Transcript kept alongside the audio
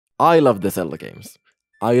I love the Zelda games.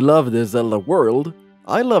 I love the Zelda world.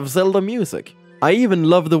 I love Zelda music. I even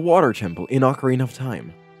love the water temple in Ocarina of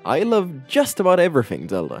Time. I love just about everything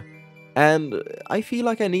Zelda. And I feel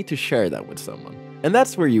like I need to share that with someone. And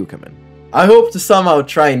that's where you come in. I hope to somehow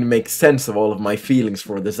try and make sense of all of my feelings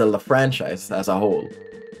for the Zelda franchise as a whole.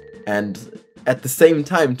 And at the same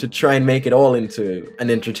time to try and make it all into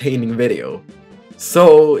an entertaining video.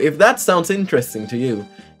 So if that sounds interesting to you,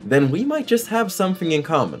 then we might just have something in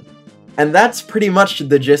common. And that's pretty much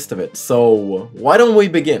the gist of it, so why don't we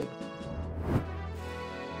begin?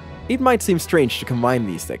 It might seem strange to combine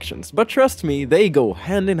these sections, but trust me, they go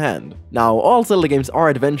hand in hand. Now, all Zelda games are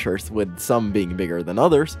adventures, with some being bigger than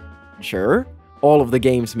others. Sure, all of the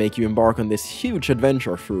games make you embark on this huge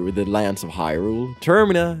adventure through the lands of Hyrule,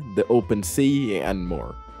 Termina, the open sea, and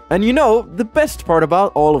more. And you know, the best part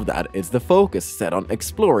about all of that is the focus set on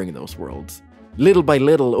exploring those worlds. Little by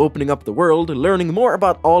little opening up the world, learning more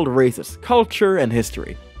about all the races, culture, and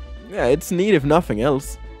history. Yeah, it's neat if nothing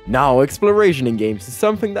else. Now, exploration in games is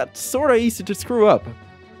something that's sorta easy to screw up.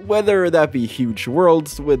 Whether that be huge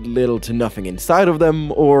worlds with little to nothing inside of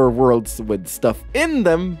them, or worlds with stuff in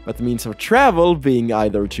them, but the means of travel being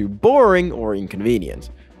either too boring or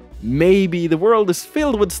inconvenient. Maybe the world is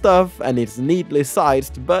filled with stuff and it's neatly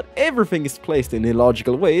sized, but everything is placed in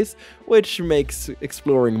illogical ways, which makes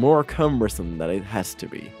exploring more cumbersome than it has to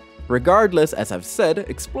be. Regardless, as I've said,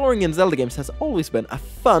 exploring in Zelda games has always been a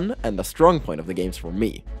fun and a strong point of the games for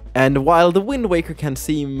me. And while the Wind Waker can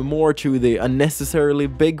seem more to the unnecessarily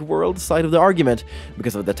big world side of the argument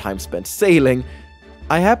because of the time spent sailing,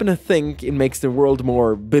 I happen to think it makes the world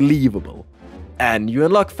more believable. And you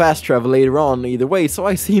unlock fast travel later on either way, so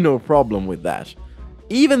I see no problem with that.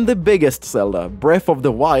 Even the biggest Zelda, Breath of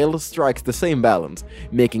the Wild, strikes the same balance,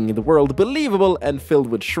 making the world believable and filled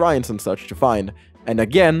with shrines and such to find, and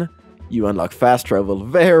again, you unlock fast travel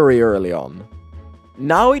very early on.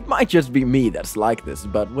 Now, it might just be me that's like this,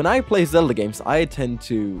 but when I play Zelda games, I tend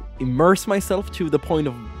to immerse myself to the point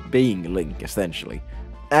of being Link, essentially.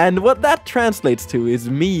 And what that translates to is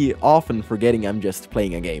me often forgetting I'm just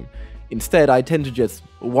playing a game. Instead, I tend to just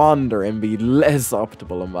wander and be less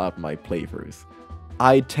optimal about my playthroughs.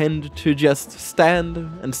 I tend to just stand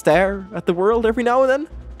and stare at the world every now and then.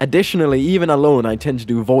 Additionally, even alone, I tend to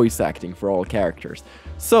do voice acting for all characters.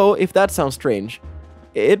 So, if that sounds strange,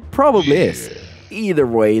 it probably is. Either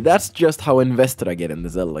way, that's just how invested I get in the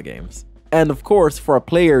Zelda games. And of course, for a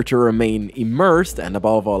player to remain immersed and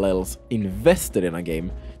above all else, invested in a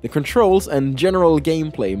game, the controls and general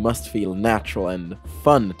gameplay must feel natural and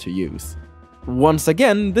fun to use. Once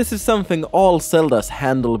again, this is something all Zeldas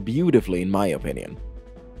handle beautifully in my opinion.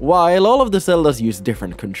 While all of the Zeldas use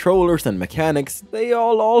different controllers and mechanics, they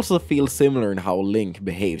all also feel similar in how Link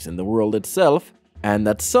behaves in the world itself, and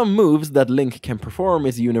that some moves that Link can perform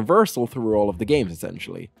is universal through all of the games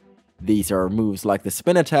essentially. These are moves like the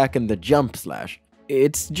spin attack and the jump slash.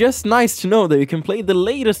 It's just nice to know that you can play the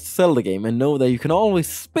latest Zelda game and know that you can always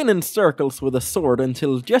spin in circles with a sword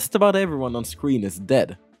until just about everyone on screen is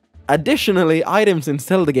dead. Additionally, items in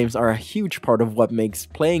Zelda games are a huge part of what makes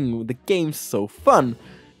playing the games so fun,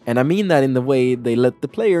 and I mean that in the way they let the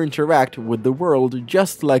player interact with the world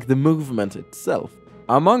just like the movement itself.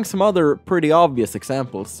 Among some other pretty obvious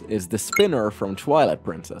examples is the spinner from Twilight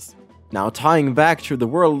Princess. Now, tying back to the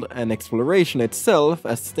world and exploration itself,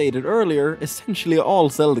 as stated earlier, essentially all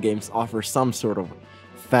Zelda games offer some sort of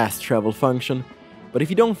fast travel function, but if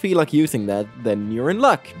you don't feel like using that, then you're in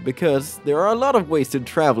luck, because there are a lot of ways to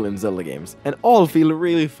travel in Zelda games, and all feel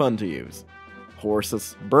really fun to use.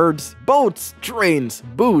 Horses, birds, boats, trains,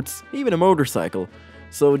 boots, even a motorcycle,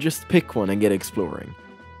 so just pick one and get exploring.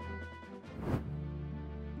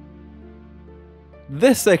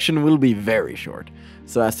 This section will be very short,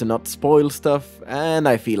 so as to not spoil stuff, and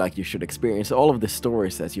I feel like you should experience all of the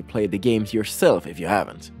stories as you play the games yourself if you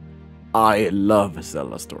haven't. I love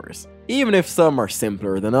Zelda stories. Even if some are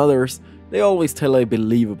simpler than others, they always tell a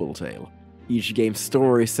believable tale. Each game's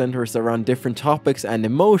story centers around different topics and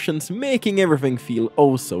emotions, making everything feel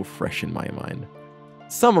oh so fresh in my mind.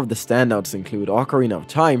 Some of the standouts include Ocarina of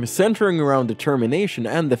Time, centering around determination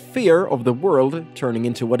and the fear of the world turning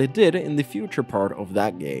into what it did in the future part of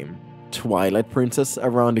that game. Twilight Princess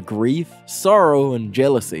around grief, sorrow, and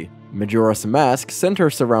jealousy. Majora's Mask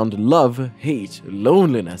centers around love, hate,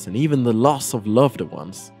 loneliness, and even the loss of loved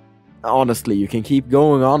ones. Honestly, you can keep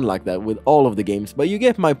going on like that with all of the games, but you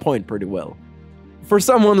get my point pretty well. For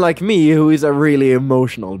someone like me, who is a really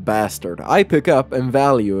emotional bastard, I pick up and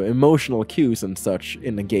value emotional cues and such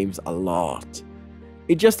in the games a lot.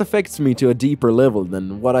 It just affects me to a deeper level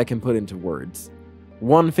than what I can put into words.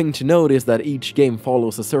 One thing to note is that each game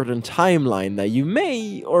follows a certain timeline that you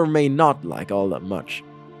may or may not like all that much.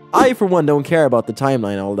 I for one don't care about the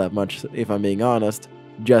timeline all that much, if I'm being honest.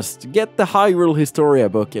 Just get the Hyrule Historia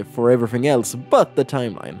book for everything else but the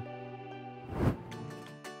timeline.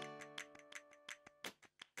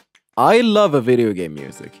 I love a video game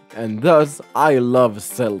music, and thus I love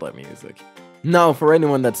Zelda music. Now for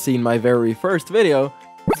anyone that's seen my very first video,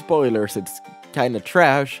 spoilers, it's kinda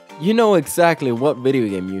trash, you know exactly what video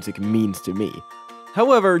game music means to me.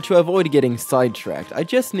 However, to avoid getting sidetracked, I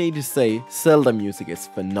just need to say Zelda music is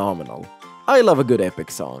phenomenal. I love a good epic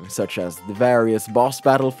song, such as the various boss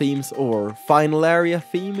battle themes or final area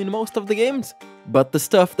theme in most of the games. But the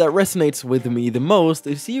stuff that resonates with me the most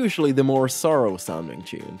is usually the more sorrow-sounding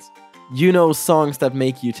tunes. You know, songs that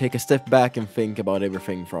make you take a step back and think about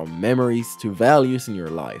everything from memories to values in your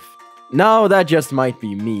life. Now that just might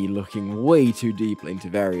be me looking way too deeply into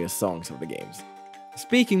various songs of the games.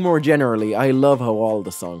 Speaking more generally, I love how all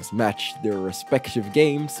the songs match their respective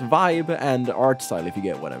games, vibe, and art style, if you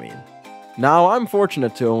get what I mean. Now, I'm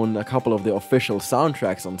fortunate to own a couple of the official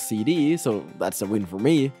soundtracks on CD, so that's a win for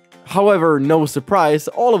me. However, no surprise,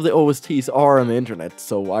 all of the OSTs are on the internet,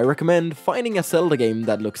 so I recommend finding a Zelda game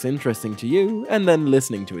that looks interesting to you and then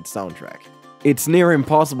listening to its soundtrack. It's near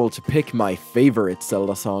impossible to pick my favorite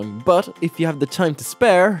Zelda song, but if you have the time to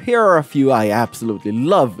spare, here are a few I absolutely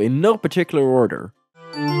love in no particular order.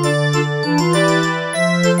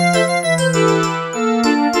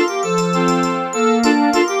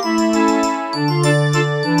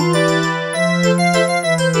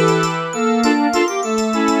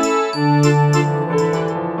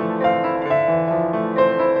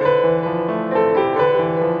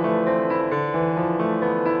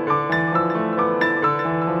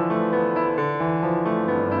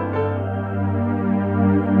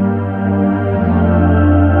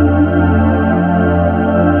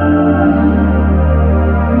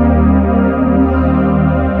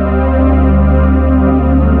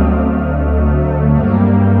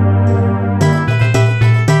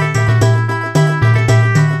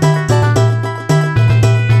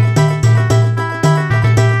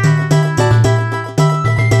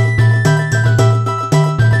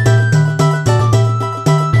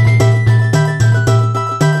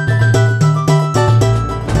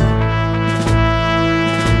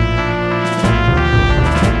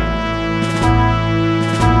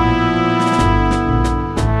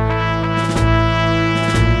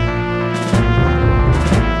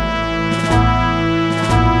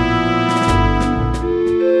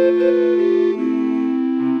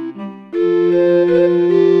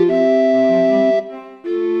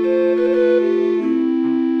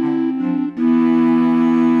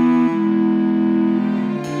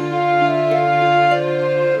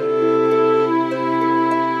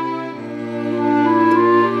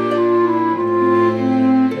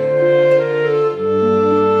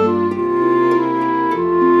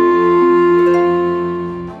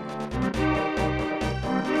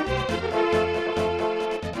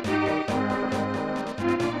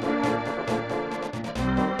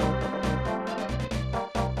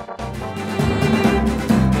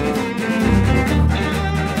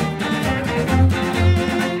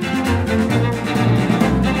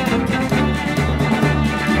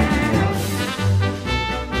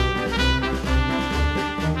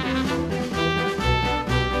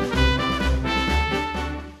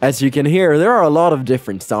 As you can hear, there are a lot of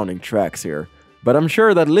different sounding tracks here, but I'm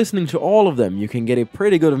sure that listening to all of them you can get a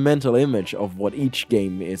pretty good mental image of what each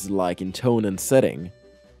game is like in tone and setting.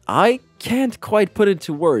 I can't quite put it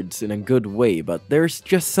to words in a good way, but there's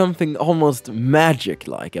just something almost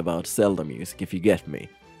magic-like about Zelda music, if you get me.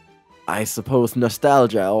 I suppose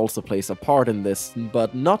nostalgia also plays a part in this,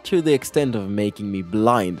 but not to the extent of making me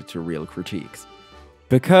blind to real critiques.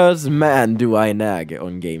 Because man do I nag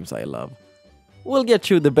on games I love. We'll get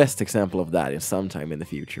to the best example of that in sometime in the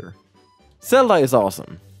future. Zelda is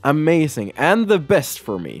awesome, amazing, and the best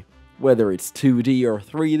for me. Whether it's 2D or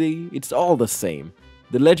 3D, it's all the same.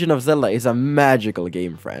 The Legend of Zelda is a magical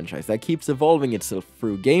game franchise that keeps evolving itself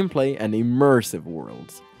through gameplay and immersive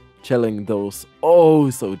worlds, telling those oh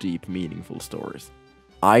so deep, meaningful stories.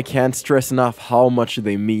 I can't stress enough how much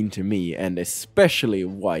they mean to me, and especially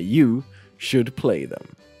why you should play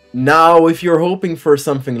them. Now, if you're hoping for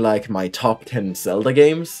something like my top 10 Zelda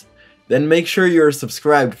games, then make sure you're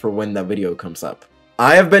subscribed for when that video comes up.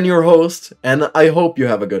 I have been your host, and I hope you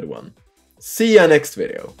have a good one. See ya next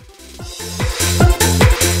video.